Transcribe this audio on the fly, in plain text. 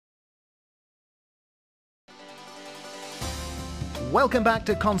Welcome back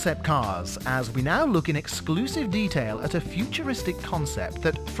to Concept Cars, as we now look in exclusive detail at a futuristic concept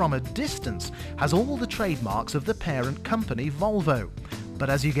that, from a distance, has all the trademarks of the parent company Volvo. But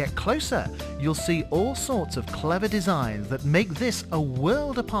as you get closer, you'll see all sorts of clever designs that make this a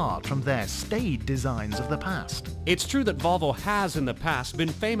world apart from their staid designs of the past. It's true that Volvo has in the past been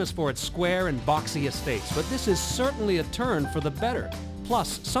famous for its square and boxy estates, but this is certainly a turn for the better.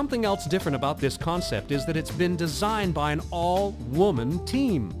 Plus, something else different about this concept is that it's been designed by an all-woman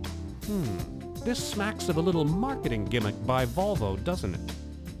team. This smacks of a little marketing gimmick by Volvo, doesn't it?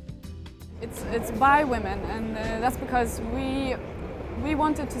 It's by women, and that's because we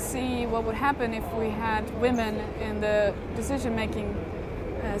wanted to see what would happen if we had women in the decision-making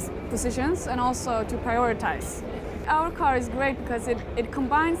positions and also to prioritize. Our car is great because it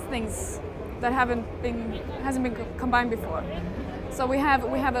combines things that hasn't been combined before. So we have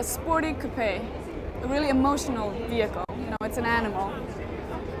a sporty coupe, a really emotional vehicle. You know, it's an animal,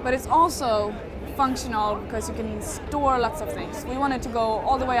 but it's also functional because you can store lots of things. We wanted to go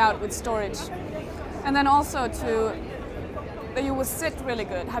all the way out with storage, and then also that you will sit really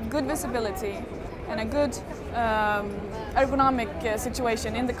good, have good visibility, and a good ergonomic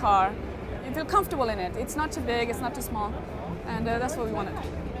situation in the car. You feel comfortable in it. It's not too big, it's not too small, and that's what we wanted.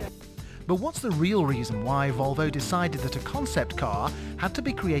 But what's the real reason why Volvo decided that a concept car had to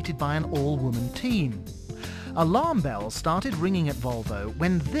be created by an all-woman team? Alarm bells started ringing at Volvo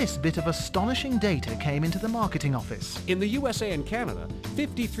when this bit of astonishing data came into the marketing office. In the USA and Canada,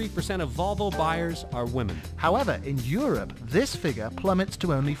 53% of Volvo buyers are women. However, in Europe, this figure plummets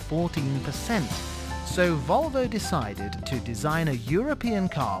to only 14%. So Volvo decided to design a European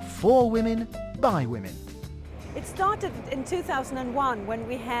car for women, by women. It started in 2001 when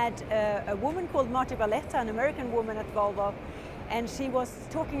we had a woman called Marti Valletta, an American woman at Volvo, and she was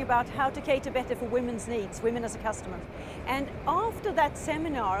talking about how to cater better for women's needs, women as a customer. And after that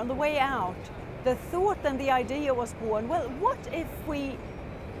seminar, on the way out, the thought and the idea was born, well, what if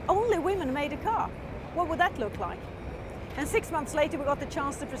only women made a car? What would that look like? And 6 months later, we got the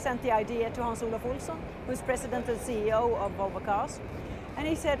chance to present the idea to Hans-Olof Olsson, who's president and CEO of Volvo Cars. And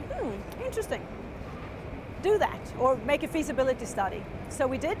he said, interesting. Do that, or make a feasibility study. So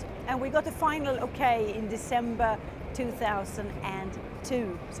we did, and we got the final okay in December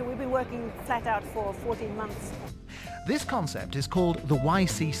 2002. So we've been working flat out for 14 months. This concept is called the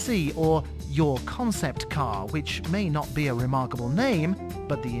YCC, or Your Concept Car, which may not be a remarkable name,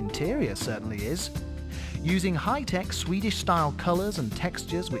 but the interior certainly is. Using high-tech Swedish-style colours and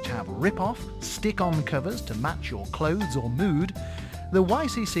textures which have rip-off, stick-on covers to match your clothes or mood, the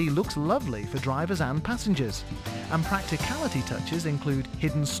YCC looks lovely for drivers and passengers, and practicality touches include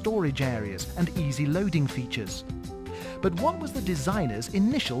hidden storage areas and easy loading features. But what was the designer's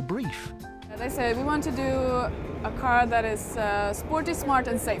initial brief? They said, we want to do a car that is sporty, smart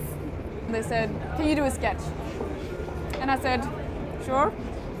and safe. And they said, can you do a sketch? And I said, sure.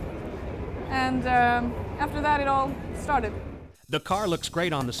 And after that it all started. The car looks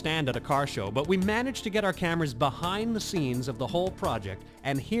great on the stand at a car show, but we managed to get our cameras behind the scenes of the whole project,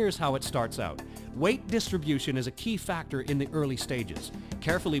 and here's how it starts out. Weight distribution is a key factor in the early stages.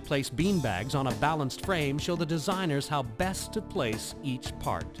 Carefully placed beanbags on a balanced frame show the designers how best to place each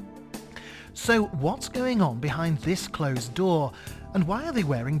part. So what's going on behind this closed door, and why are they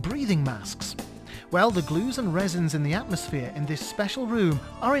wearing breathing masks? Well, the glues and resins in the atmosphere in this special room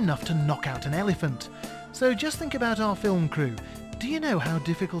are enough to knock out an elephant. So just think about our film crew. Do you know how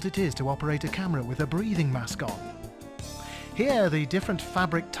difficult it is to operate a camera with a breathing mask on? Here, the different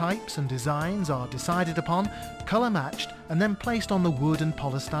fabric types and designs are decided upon, colour matched, and then placed on the wood and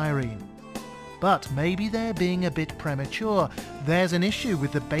polystyrene. But maybe they're being a bit premature. There's an issue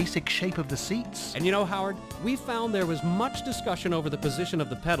with the basic shape of the seats. And you know, Howard, we found there was much discussion over the position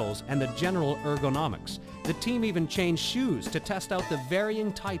of the pedals and the general ergonomics. The team even changed shoes to test out the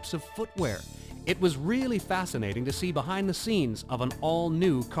varying types of footwear. It was really fascinating to see behind the scenes of an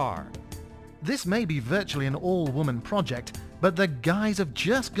all-new car. This may be virtually an all-woman project, but the guys have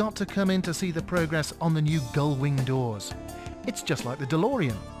just got to come in to see the progress on the new gull-wing doors. It's just like the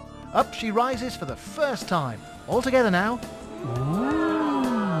DeLorean. Up she rises for the first time. All together now.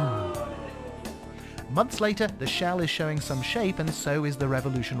 Ooh. Months later, the shell is showing some shape, and so is the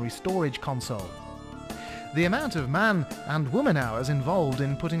revolutionary storage console. The amount of man and woman hours involved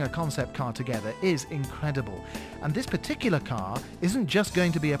in putting a concept car together is incredible. And this particular car isn't just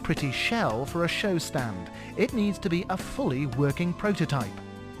going to be a pretty shell for a show stand. It needs to be a fully working prototype.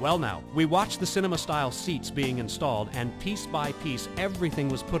 Well now, we watched the cinema-style seats being installed, and piece by piece everything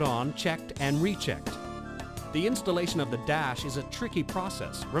was put on, checked and rechecked. The installation of the dash is a tricky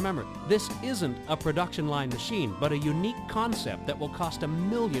process. Remember, this isn't a production line machine, but a unique concept that will cost $1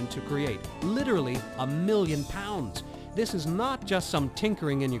 million to create. Literally £1 million. This is not just some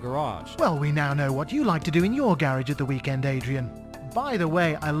tinkering in your garage. Well, we now know what you like to do in your garage at the weekend, Adrian. By the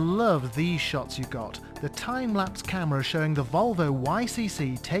way, I love these shots you got. The time-lapse camera showing the Volvo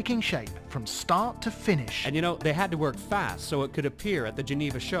YCC taking shape from start to finish. And you know, they had to work fast so it could appear at the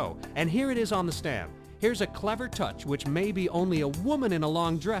Geneva show. And here it is on the stand. Here's a clever touch which maybe only a woman in a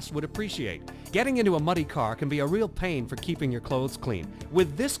long dress would appreciate. Getting into a muddy car can be a real pain for keeping your clothes clean.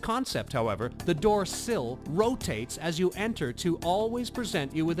 With this concept, however, the door sill rotates as you enter to always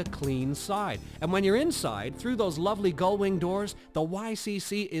present you with a clean side. And when you're inside, through those lovely gull-wing doors, the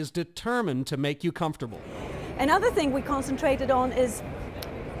YCC is determined to make you comfortable. Another thing we concentrated on is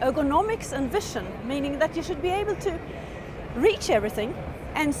ergonomics and vision, meaning that you should be able to reach everything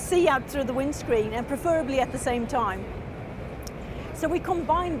and see out through the windscreen, and preferably at the same time. So we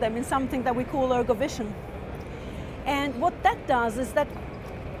combined them in something that we call ErgoVision. And what that does is that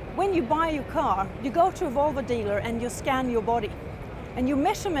when you buy your car, you go to a Volvo dealer and you scan your body, and your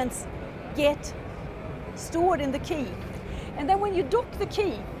measurements get stored in the key. And then when you dock the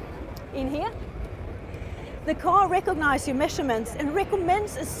key in here, the car recognizes your measurements and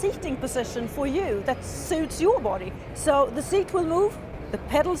recommends a seating position for you that suits your body. So the seat will move, the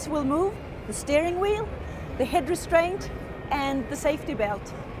pedals will move, the steering wheel, the head restraint, and the safety belt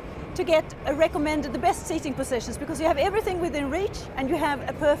to get the best seating positions, because you have everything within reach and you have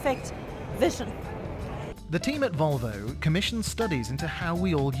a perfect vision. The team at Volvo commissioned studies into how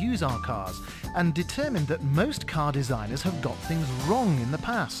we all use our cars and determined that most car designers have got things wrong in the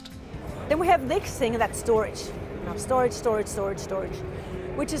past. Then we have this thing, that's storage. Now, storage,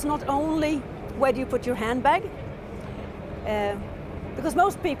 which is not only where do you put your handbag, because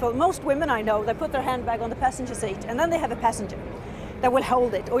most women I know, they put their handbag on the passenger seat and then they have a passenger that will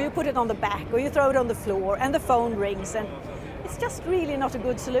hold it, or you put it on the back, or you throw it on the floor and the phone rings, and it's just really not a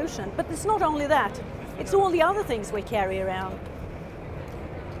good solution. But it's not only that, it's all the other things we carry around.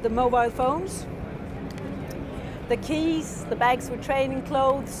 The mobile phones, the keys, the bags with training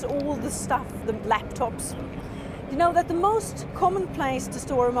clothes, all the stuff, the laptops. You know that the most common place to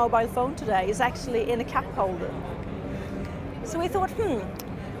store a mobile phone today is actually in a cup holder. So we thought,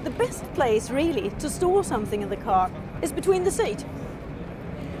 the best place really to store something in the car is between the seat.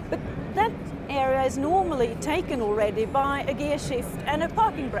 But that area is normally taken already by a gear shift and a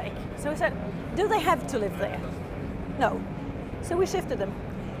parking brake. So we said, do they have to live there? No. So we shifted them.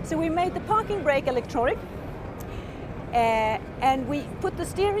 So we made the parking brake electronic, and we put the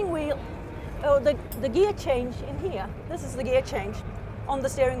steering wheel, or the gear change in here. This is the gear change on the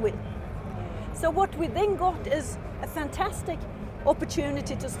steering wheel. So what we then got is a fantastic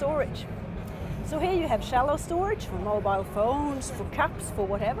opportunity to storage. So here you have shallow storage for mobile phones, for cups, for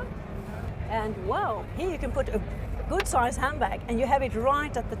whatever. And wow, here you can put a good size handbag and you have it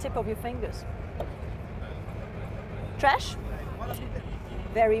right at the tip of your fingers. Trash,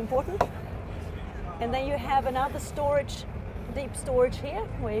 very important. And then you have another storage, deep storage here,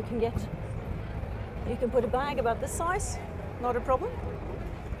 where you can put a bag about this size, not a problem.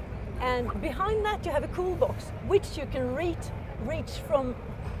 And behind that you have a cool box, which you can reach from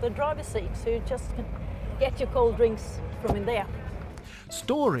the driver's seat, so you just can get your cold drinks from in there.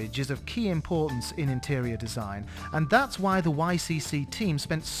 Storage is of key importance in interior design, and that's why the YCC team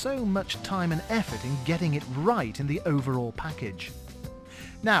spent so much time and effort in getting it right in the overall package.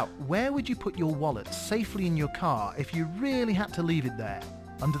 Now, where would you put your wallet safely in your car if you really had to leave it there?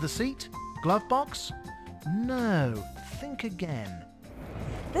 Under the seat? Glove box? No, think again.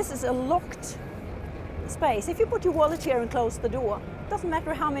 This is a locked space. If you put your wallet here and close the door, it doesn't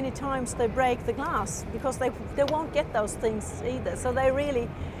matter how many times they break the glass, because they won't get those things either. So they really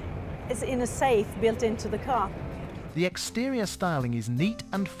is in a safe built into the car. The exterior styling is neat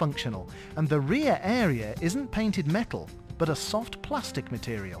and functional, and the rear area isn't painted metal, but a soft plastic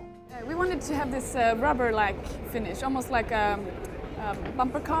material. We wanted to have this rubber-like finish, almost like a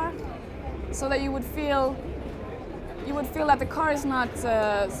bumper car, so that you would feel that the car is not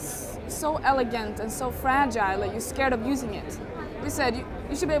so elegant and so fragile that you're scared of using it. We said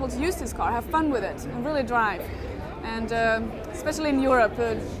you should be able to use this car, have fun with it, and really drive. And especially in Europe,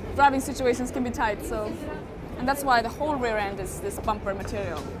 driving situations can be tight, and that's why the whole rear end is this bumper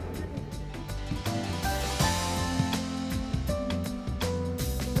material.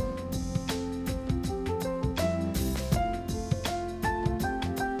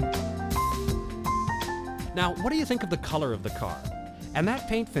 Now, what do you think of the color of the car? And that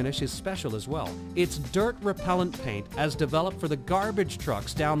paint finish is special as well. It's dirt repellent paint as developed for the garbage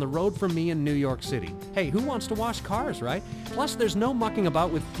trucks down the road from me in New York City. Hey, who wants to wash cars, right? Plus, there's no mucking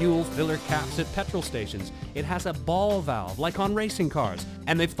about with fuel filler caps at petrol stations. It has a ball valve, like on racing cars.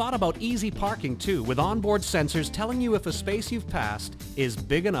 And they've thought about easy parking too, with onboard sensors telling you if a space you've passed is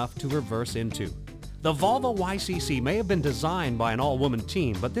big enough to reverse into. The Volvo YCC may have been designed by an all-woman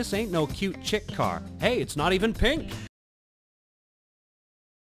team, but this ain't no cute chick car. Hey, it's not even pink.